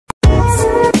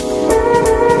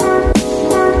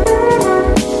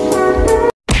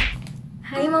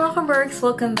Kaworks!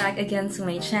 Welcome back again to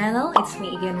my channel. It's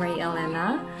me again, Ma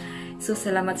Elena. So,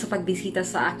 salamat sa pagbisita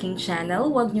sa aking channel.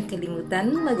 Huwag niyo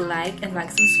kalimutan mag-like and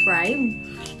mag-subscribe.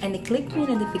 And i-click mo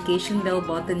yung notification bell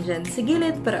button dyan sa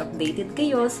gilid para updated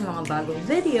kayo sa mga bagong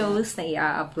videos na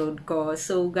i-upload ko.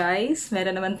 So, guys,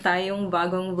 meron naman tayong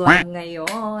bagong vlog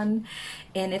ngayon.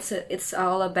 And it's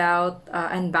all about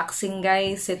unboxing,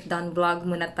 guys. Sit-down vlog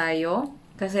muna tayo.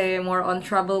 Kasi more on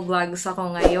travel vlogs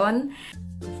ako ngayon.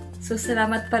 So,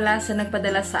 salamat pala sa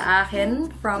nagpadala sa akin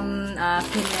from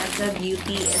Kineza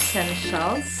Beauty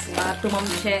Essentials.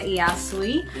 Tumamche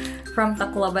Iyasui from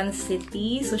Ormoc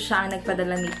City. So, siya ang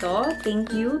nagpadala nito.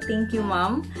 Thank you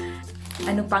ma'am.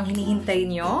 Ano pang hinihintay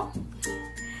nyo?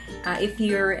 If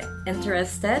you're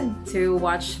interested to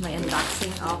watch my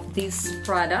unboxing of this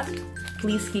product,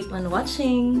 please keep on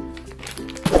watching.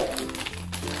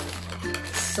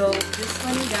 So, this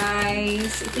one,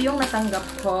 guys, ito yung natanggap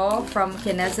ko from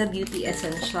Kineza Beauty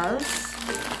Essentials.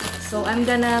 So, I'm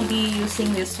gonna be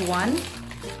using this one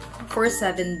for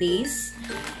 7 days.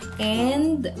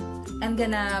 And I'm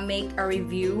gonna make a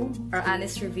review, or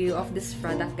honest review of this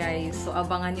product, guys. So,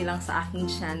 abangan nyo lang sa aking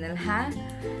channel, ha?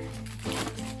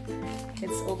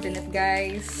 Let's open it,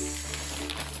 guys.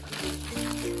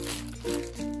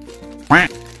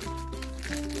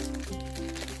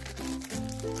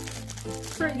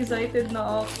 Super excited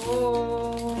na ako.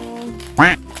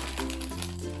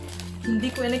 Hindi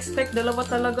ko in-expect, dalawa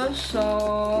talaga siya.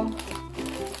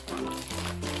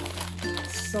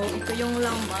 So, ito yung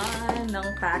laman ng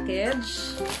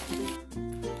package.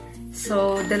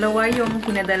 So, dalawa yung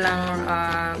pinadalang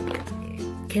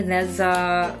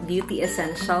Kineza Beauty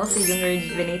Essentials. Yung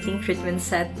rejuvenating treatment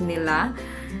set nila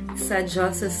sa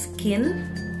Dyosa Skin.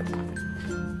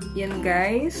 Yan,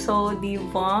 guys. So,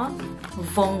 diba?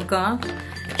 Bongga.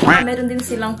 Meron din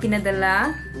silang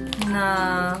pinadala na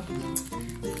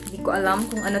hindi ko alam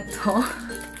kung ano to.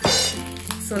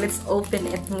 So, let's open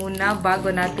it muna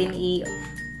bago natin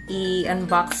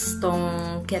i-unbox tong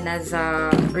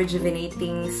Kineza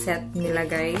rejuvenating set nila,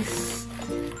 guys.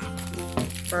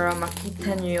 Para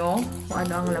makita nyo kung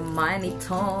ano ang laman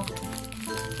ito.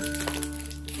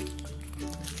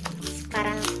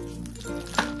 Parang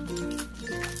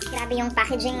grabe yung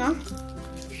packaging, oh.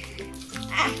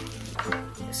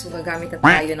 So, gagamit na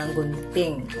tayo ng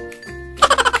gunting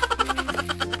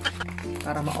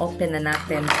para ma-open na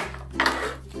natin.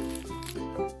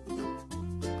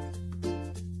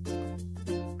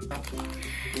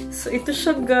 So, ito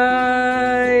siya,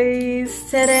 guys!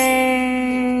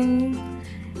 Tadang!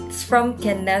 It's from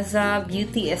Kineza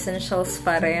Beauty Essentials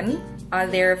pa rin.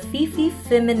 Their Fifi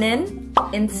Feminine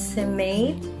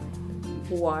Intimate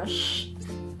Wash.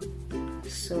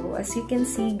 So, as you can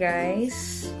see,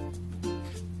 guys,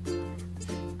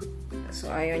 so,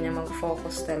 ayaw niya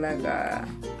mag-focus talaga.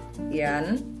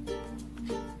 Yan.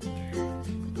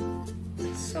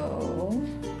 So,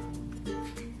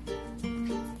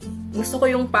 gusto ko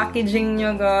yung packaging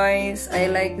niya, guys. I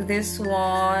like this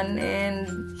one. And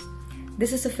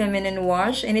this is a feminine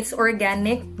wash. And it's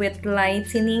organic with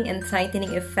lightening and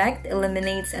tightening effect.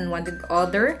 Eliminates unwanted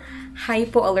odor.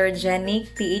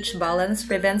 Hypoallergenic. pH balance.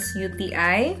 Prevents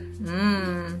UTI.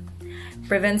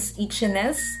 Prevents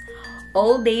itchiness.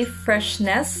 All-day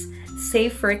freshness,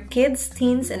 safe for kids,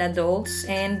 teens, and adults,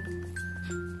 and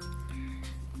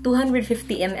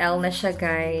 250 ml na siya,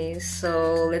 guys.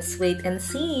 So, let's wait and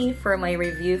see for my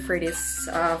review for this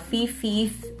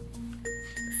Fifi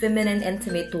Feminine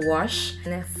Intimate Wash.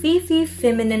 And Fifi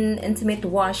Feminine Intimate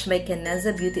Wash by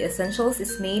Kineza Beauty Essentials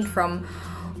is made from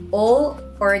all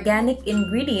organic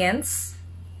ingredients,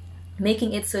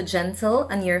 making it so gentle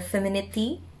on your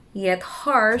femininity, yet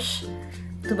harsh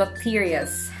to bacteria.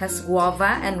 Has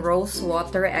guava and rose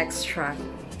water extract,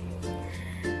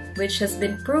 which has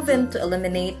been proven to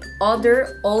eliminate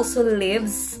odor. Also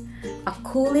leaves a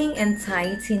cooling and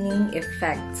tightening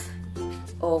effect.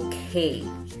 Okay,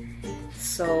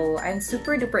 so I'm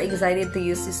super duper excited to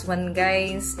use this one,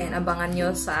 guys, and abangan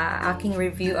nyo sa aking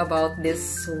review about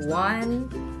this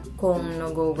one, kung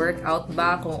nag-workout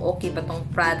ba, kung okay ba tong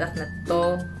product na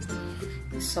to.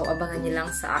 So, abangan nyo lang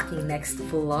sa aking next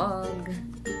vlog.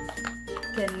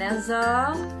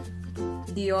 Kineza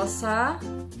Dyosa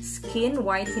Skin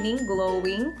Whitening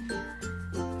Glowing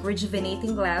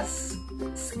Rejuvenating Glass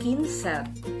Skin Set.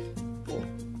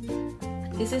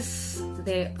 This is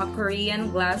a Korean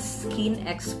glass skin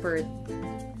expert.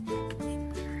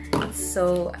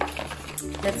 So,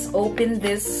 let's open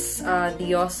this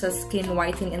Dyosa Skin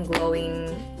Whitening and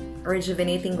Glowing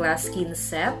Rejuvenating Glass Skin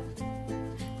Set.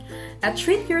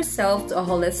 Treat yourself to a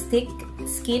holistic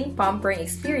skin pampering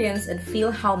experience and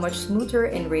feel how much smoother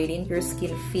and radiant your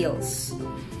skin feels.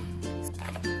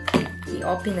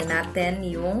 i-open na natin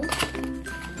yung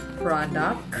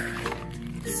product.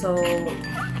 So,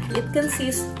 it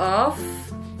consists of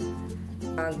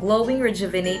glowing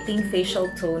rejuvenating facial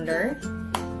toner.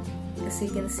 As you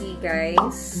can see,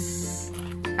 guys,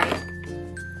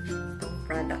 itong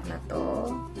product na to.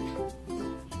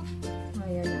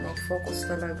 Ayan, mag-focus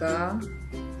talaga.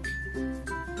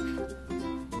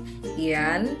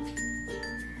 Yan.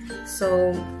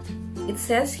 So, it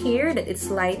says here that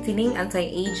it's lightening,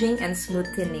 anti-aging, and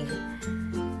smoothening.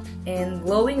 And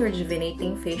glowing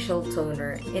rejuvenating facial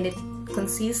toner. And it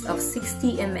consists of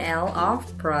 60 ml of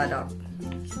product.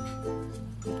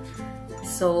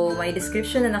 So, may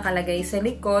description na nakalagay sa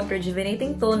likod.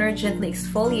 Rejuvenating toner gently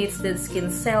exfoliates the skin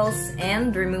cells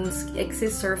and removes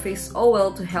excess surface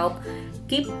oil to help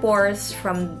keep pores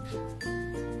from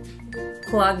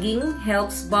clogging,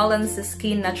 helps balance the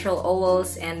skin natural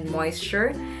oils and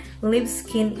moisture, leaves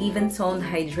skin even-toned,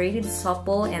 hydrated,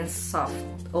 supple, and soft.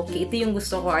 Okay, ito yung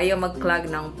gusto ko. Ayaw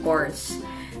mag-clog ng pores.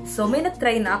 So, may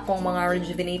na-try na akong mga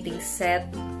rejuvenating set.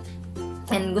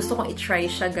 And gusto kong i-try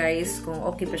siya, guys, kung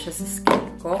okay pa siya sa skin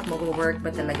ko. Mag-work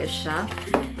ba talaga siya.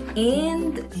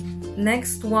 And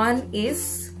next one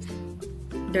is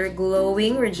their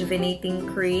glowing rejuvenating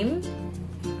cream.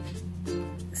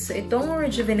 So, itong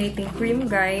rejuvenating cream,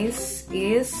 guys,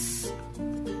 is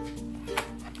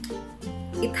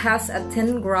it has a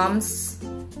 10 grams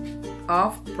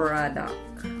of product.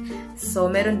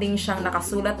 So, meron din siyang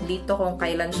nakasulat dito kung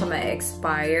kailan siya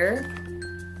ma-expire.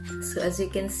 So, as you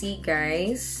can see,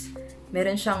 guys,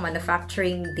 meron siyang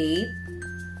manufacturing date.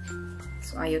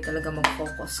 So, ayaw talaga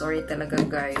mag-focus. Sorry talaga,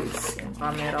 guys. Yung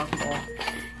camera ko.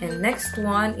 And next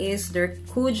one is their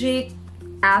kojic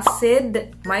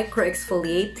acid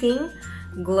micro-exfoliating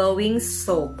glowing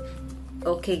soap.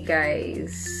 Okay,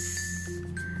 guys.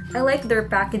 I like their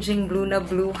packaging. Blue na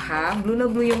blue, ha? Blue na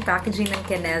blue yung packaging ng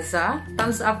Kineza.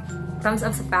 Thumbs up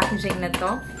sa packaging na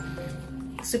to.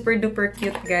 Super duper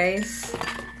cute, guys.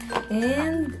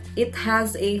 And it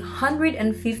has 150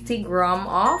 gram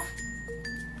of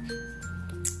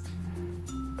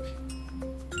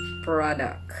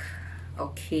product.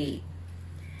 Okay.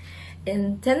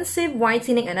 Intensive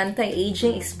whitening and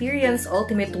anti-aging experience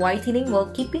ultimate whitening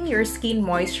while keeping your skin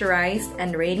moisturized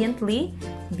and radiantly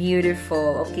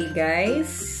beautiful. Okay, guys.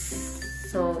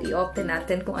 So, i-open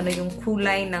natin kung ano yung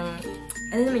kulay ng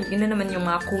yun na naman yung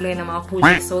mga kulay ng mga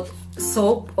kojic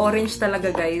soap. Orange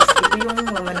talaga, guys. Ito yung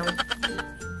laman ng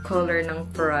color ng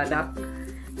product.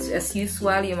 So, as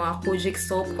usual, yung mga kojic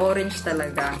soap, orange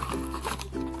talaga.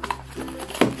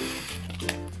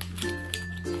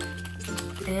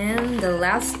 And the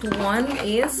last one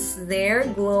is their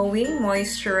glowing,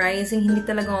 moisturizing. Hindi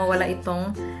talaga mawala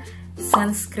itong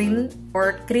sunscreen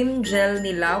or cream gel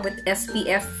nila with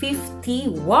SPF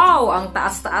 50. Wow! Ang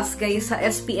taas-taas, guys, sa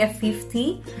SPF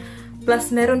 50.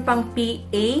 Plus, meron pang PA+++.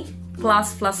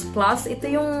 Ito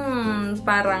yung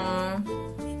parang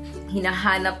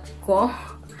hinahanap ko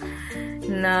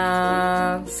na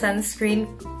sunscreen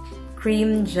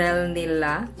cream gel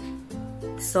nila.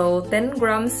 So, 10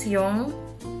 grams yung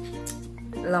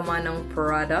laman ng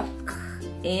product.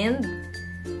 And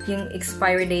yung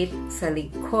expiry date sa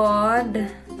likod.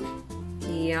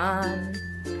 Yan.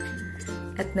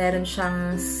 At meron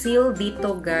siyang seal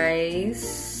dito, guys.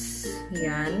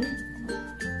 Yan.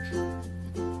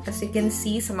 As you can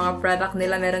see, sa mga product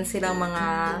nila, meron silang mga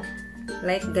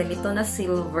like ganito na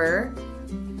silver.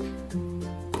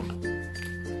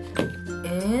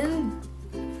 And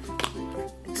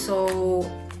so,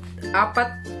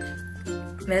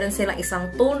 meron silang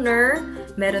isang toner,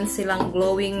 meron silang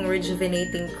glowing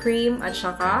rejuvenating cream, at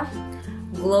saka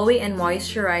glowing and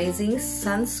moisturizing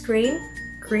sunscreen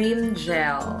cream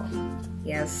gel.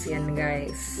 Yes, yan,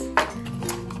 guys.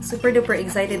 Super duper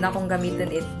excited na akong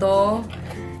gamitin ito.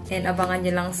 And abangan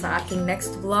nyo lang sa aking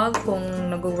next vlog kung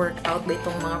nag-workout ba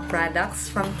itong mga products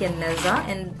from Kineza.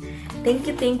 And thank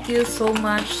you so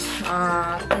much,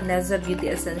 Kineza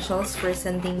Beauty Essentials, for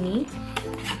sending me.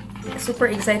 Super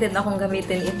excited na akong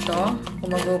gamitin ito kung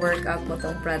mag-workout mo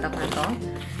itong product na to.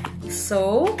 So,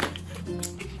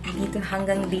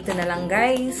 hanggang dito na lang,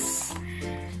 guys.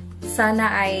 Sana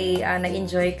ay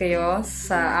na-enjoy kayo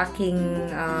sa aking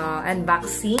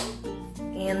unboxing.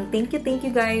 And thank you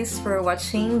guys for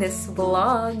watching this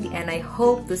vlog, and I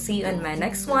hope to see you on my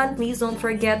next one. Please don't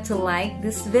forget to like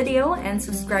this video and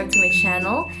subscribe to my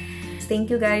channel.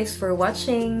 Thank you guys for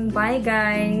watching. Bye,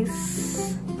 guys.